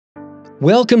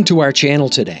Welcome to our channel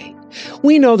today.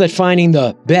 We know that finding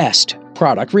the best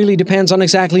product really depends on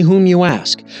exactly whom you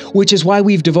ask, which is why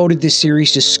we've devoted this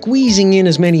series to squeezing in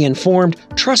as many informed,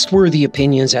 trustworthy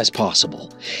opinions as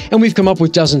possible. And we've come up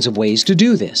with dozens of ways to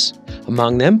do this.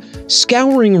 Among them,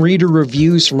 scouring reader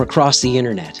reviews from across the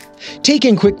internet,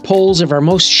 taking quick polls of our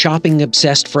most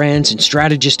shopping-obsessed friends and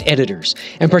strategist editors,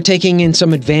 and partaking in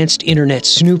some advanced internet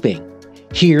snooping.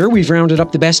 Here, we've rounded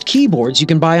up the best keyboards you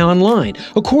can buy online,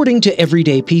 according to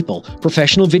everyday people,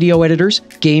 professional video editors,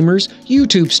 gamers,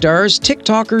 YouTube stars,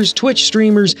 TikTokers, Twitch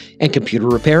streamers, and computer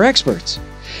repair experts.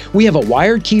 We have a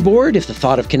wired keyboard if the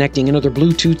thought of connecting another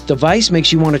Bluetooth device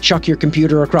makes you want to chuck your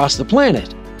computer across the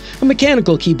planet. A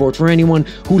mechanical keyboard for anyone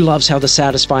who loves how the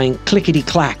satisfying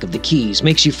clickety-clack of the keys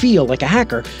makes you feel like a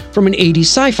hacker from an 80s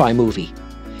sci-fi movie.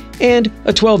 And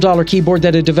a $12 keyboard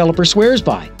that a developer swears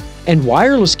by. And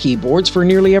wireless keyboards for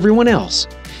nearly everyone else.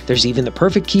 There's even the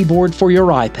perfect keyboard for your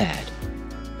iPad.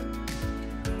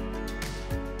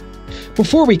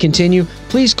 Before we continue,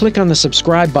 please click on the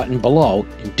subscribe button below,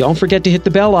 and don't forget to hit the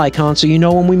bell icon so you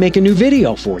know when we make a new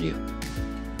video for you.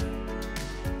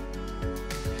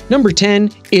 Number 10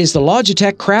 is the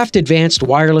Logitech Craft Advanced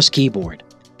Wireless Keyboard.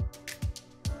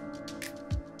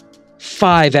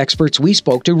 5 experts we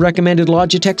spoke to recommended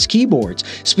Logitech's keyboards,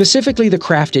 specifically the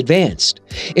Craft Advanced.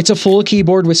 It's a full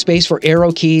keyboard with space for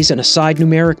arrow keys and a side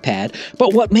numeric pad,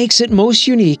 but what makes it most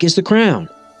unique is the crown,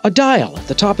 a dial at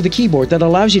the top of the keyboard that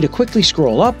allows you to quickly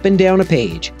scroll up and down a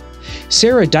page.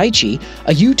 Sarah Daichi,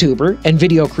 a YouTuber and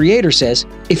video creator, says,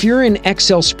 if you're in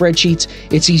Excel spreadsheets,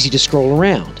 it's easy to scroll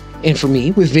around. And for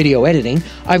me, with video editing,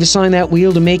 I've assigned that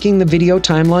wheel to making the video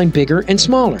timeline bigger and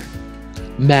smaller.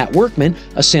 Matt Workman,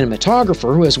 a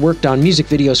cinematographer who has worked on music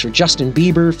videos for Justin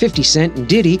Bieber, 50 Cent, and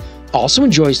Diddy, also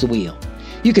enjoys the wheel.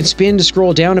 You can spin to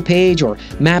scroll down a page or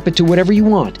map it to whatever you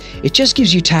want. It just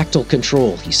gives you tactile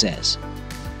control, he says.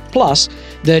 Plus,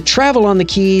 the travel on the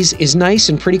keys is nice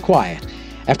and pretty quiet.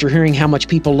 After hearing how much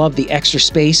people love the extra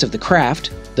space of the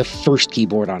Craft, the first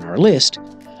keyboard on our list,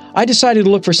 I decided to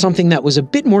look for something that was a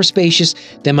bit more spacious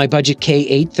than my budget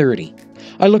K830.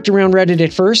 I looked around Reddit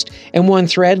at first, and one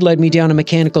thread led me down a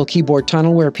mechanical keyboard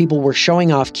tunnel where people were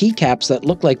showing off keycaps that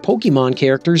looked like Pokemon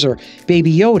characters or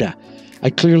Baby Yoda. I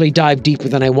clearly dived deeper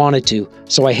than I wanted to,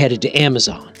 so I headed to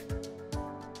Amazon.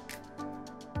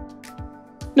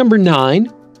 Number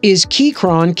 9 is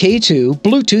Keychron K2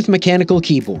 Bluetooth Mechanical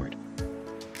Keyboard.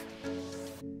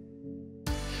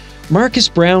 Marcus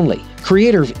Brownlee,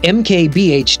 creator of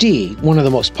MKBHD, one of the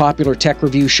most popular tech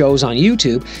review shows on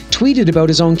YouTube, tweeted about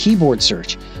his own keyboard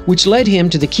search, which led him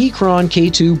to the Keychron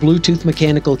K2 Bluetooth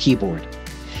Mechanical Keyboard.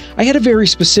 I had a very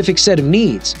specific set of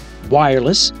needs: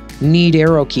 wireless, need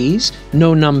arrow keys,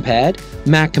 no numpad,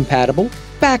 Mac compatible,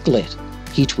 backlit,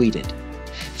 he tweeted.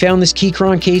 Found this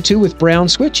Keychron K2 with brown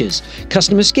switches,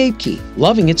 custom escape key,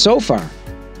 loving it so far.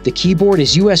 The keyboard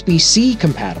is USB-C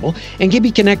compatible and can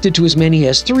be connected to as many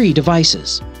as 3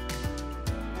 devices.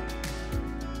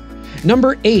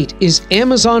 Number 8 is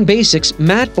AmazonBaਜ਼իսઝ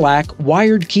Matte Black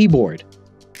Wired Keyboard.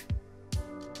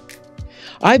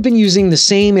 I've been using the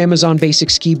same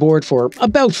AmazonBaਜ਼իսઝ keyboard for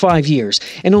about 5 years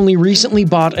and only recently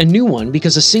bought a new one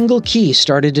because a single key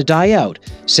started to die out,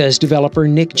 says developer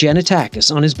Nick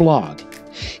Janatakis on his blog.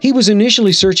 He was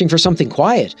initially searching for something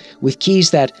quiet, with keys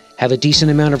that have a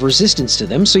decent amount of resistance to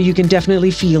them so you can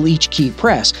definitely feel each key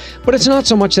press, but it's not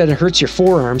so much that it hurts your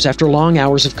forearms after long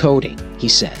hours of coding, he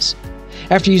says.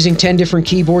 After using 10 different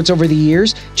keyboards over the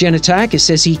years, Janatakis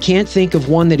says he can't think of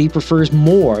one that he prefers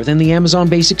more than the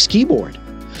AmazonBaਜ਼իսઝ keyboard.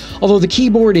 Although the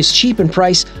keyboard is cheap in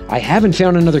price, I haven't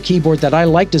found another keyboard that I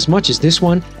liked as much as this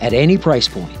one at any price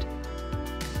point.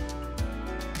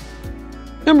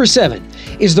 Number 7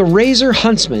 is the Razer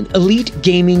Huntsman Elite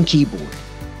Gaming Keyboard.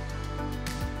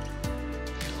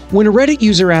 When a Reddit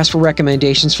user asked for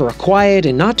recommendations for a quiet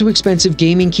and not too expensive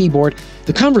gaming keyboard,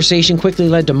 the conversation quickly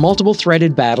led to multiple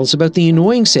threaded battles about the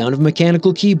annoying sound of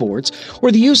mechanical keyboards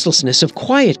or the uselessness of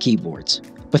quiet keyboards.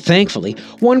 But thankfully,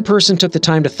 one person took the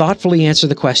time to thoughtfully answer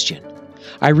the question.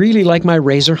 I really like my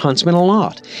Razer Huntsman a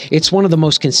lot. It's one of the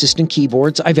most consistent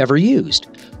keyboards I've ever used.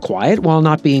 Quiet while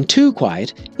not being too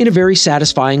quiet, in a very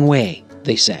satisfying way,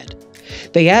 they said.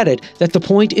 They added that the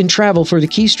point in travel for the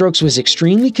keystrokes was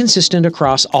extremely consistent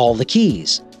across all the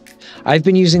keys. I've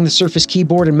been using the Surface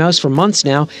keyboard and mouse for months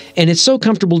now, and it's so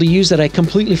comfortable to use that I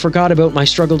completely forgot about my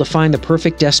struggle to find the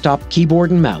perfect desktop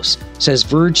keyboard and mouse, says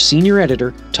Verge senior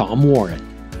editor Tom Warren.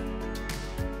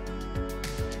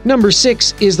 Number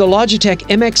 6 is the Logitech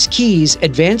MX Keys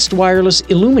Advanced Wireless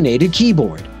Illuminated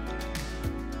Keyboard.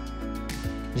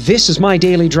 This is my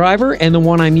daily driver and the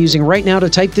one I'm using right now to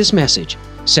type this message,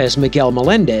 says Miguel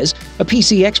Melendez, a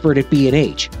PC expert at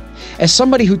B&H. As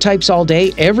somebody who types all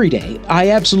day, every day,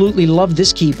 I absolutely love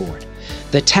this keyboard.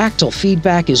 The tactile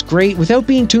feedback is great without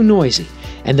being too noisy,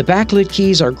 and the backlit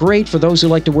keys are great for those who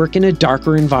like to work in a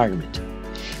darker environment.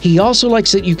 He also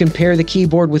likes that you can pair the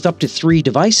keyboard with up to 3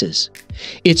 devices.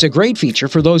 It's a great feature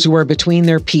for those who are between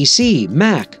their PC,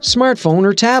 Mac, smartphone,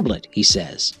 or tablet, he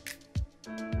says.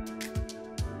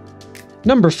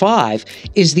 Number 5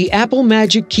 is the Apple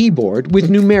Magic Keyboard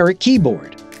with Numeric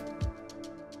keyboard.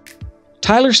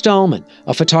 Tyler Stallman,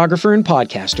 a photographer and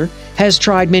podcaster, has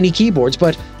tried many keyboards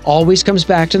but always comes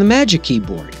back to the Magic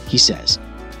Keyboard, he says.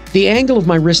 The angle of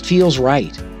my wrist feels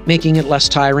right, making it less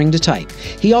tiring to type.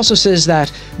 He also says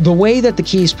that the way that the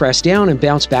keys press down and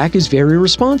bounce back is very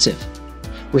responsive.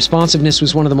 Responsiveness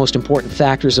was one of the most important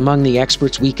factors among the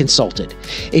experts we consulted.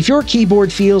 If your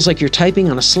keyboard feels like you're typing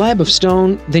on a slab of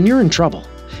stone, then you're in trouble.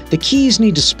 The keys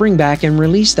need to spring back and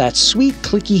release that sweet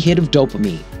clicky hit of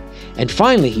dopamine. And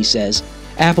finally, he says,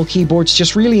 Apple keyboards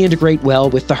just really integrate well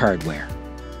with the hardware.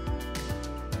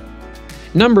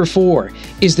 Number 4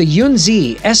 is the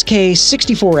YUNZII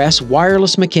SK64S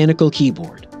wireless mechanical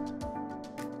keyboard.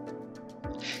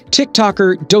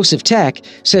 TikToker Dose of Tech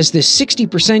says this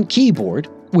 60% keyboard,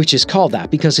 which is called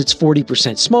that because it's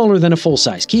 40% smaller than a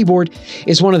full-size keyboard,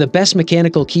 is one of the best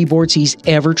mechanical keyboards he's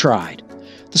ever tried.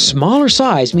 The smaller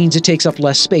size means it takes up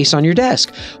less space on your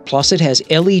desk, plus it has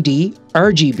LED,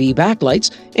 RGB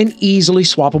backlights, and easily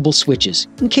swappable switches,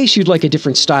 in case you'd like a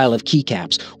different style of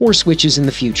keycaps or switches in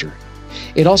the future.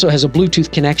 It also has a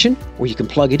Bluetooth connection, where you can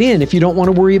plug it in if you don't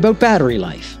want to worry about battery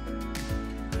life.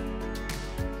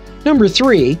 Number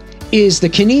 3 is the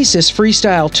Keyneżiż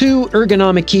Freestyle 2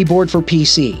 ergonomic keyboard for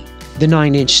PC, the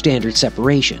 9-inch standard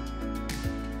separation.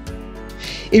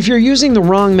 If you're using the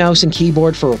wrong mouse and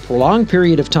keyboard for a prolonged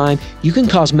period of time, you can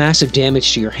cause massive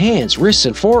damage to your hands, wrists,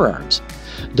 and forearms.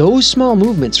 Those small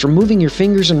movements from moving your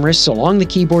fingers and wrists along the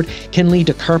keyboard can lead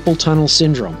to carpal tunnel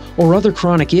syndrome or other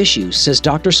chronic issues, says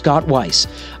Dr. Scott Weiss,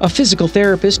 a physical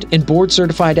therapist and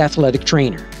board-certified athletic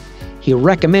trainer. He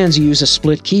recommends you use a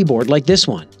split keyboard like this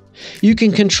one. You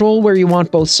can control where you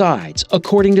want both sides,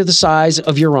 according to the size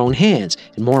of your own hands,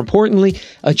 and more importantly,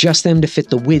 adjust them to fit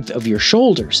the width of your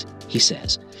shoulders, he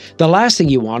says. The last thing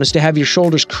you want is to have your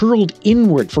shoulders curled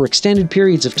inward for extended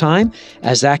periods of time,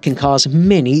 as that can cause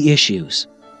many issues.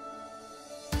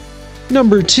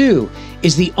 Number 2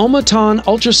 is the OMOTON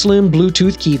Ultra Slim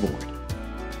Bluetooth keyboard.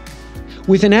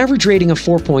 With an average rating of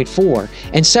 4.4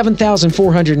 and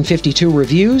 7,452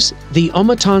 reviews, the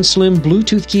OMOTON Slim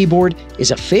Bluetooth keyboard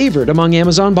is a favorite among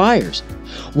Amazon buyers.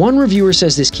 One reviewer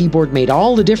says this keyboard made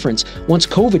all the difference once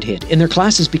COVID hit and their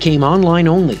classes became online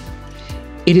only.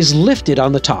 It is lifted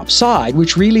on the top side,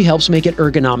 which really helps make it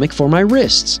ergonomic for my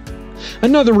wrists.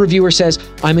 Another reviewer says,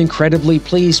 I'm incredibly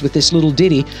pleased with this little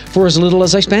ditty for as little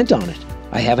as I spent on it.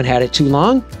 I haven't had it too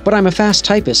long, but I'm a fast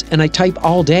typist and I type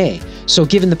all day, so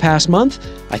given the past month,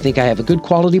 I think I have a good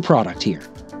quality product here.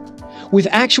 With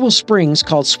actual springs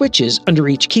called switches under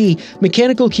each key,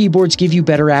 mechanical keyboards give you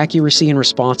better accuracy and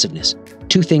responsiveness,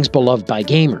 2 things beloved by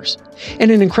gamers,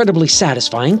 and an incredibly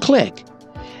satisfying click.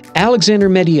 Alexander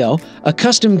Medio, a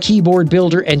custom keyboard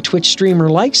builder and Twitch streamer,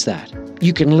 likes that.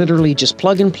 You can literally just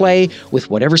plug and play with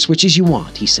whatever switches you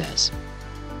want, he says.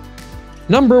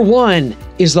 Number 1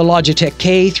 is the Logitech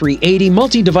K380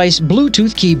 multi-device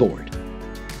Bluetooth keyboard.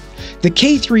 The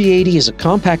K380 is a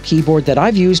compact keyboard that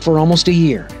I've used for almost a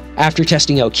year, after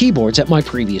testing out keyboards at my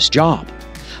previous job.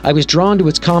 I was drawn to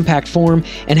its compact form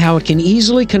and how it can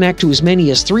easily connect to as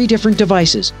many as 3 different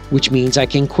devices, which means I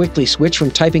can quickly switch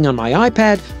from typing on my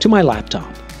iPad to my laptop.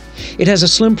 It has a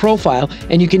slim profile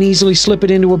and you can easily slip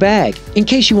it into a bag, in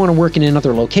case you want to work in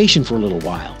another location for a little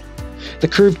while. The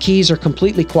curved keys are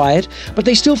completely quiet, but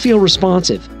they still feel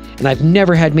responsive, and I've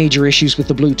never had major issues with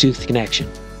the Bluetooth connection.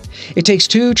 It takes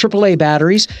 2 AAA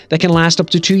batteries that can last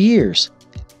up to 2 years.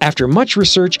 After much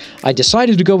research, I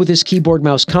decided to go with this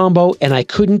keyboard-mouse combo, and I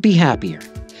couldn't be happier.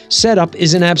 Setup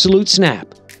is an absolute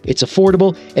snap. It's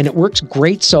affordable, and it works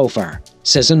great so far,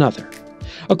 says another.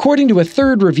 According to a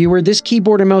third reviewer, this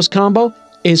keyboard and mouse combo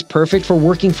is perfect for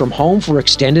working from home for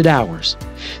extended hours.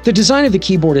 The design of the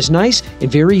keyboard is nice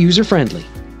and very user-friendly.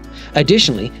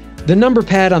 Additionally, the number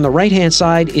pad on the right-hand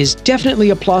side is definitely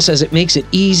a plus, as it makes it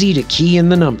easy to key in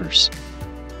the numbers.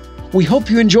 We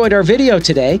hope you enjoyed our video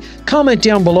today. Comment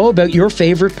down below about your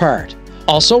favorite part.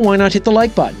 Also, why not hit the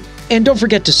like button? And don't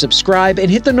forget to subscribe and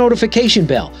hit the notification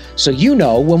bell so you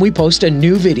know when we post a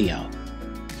new video.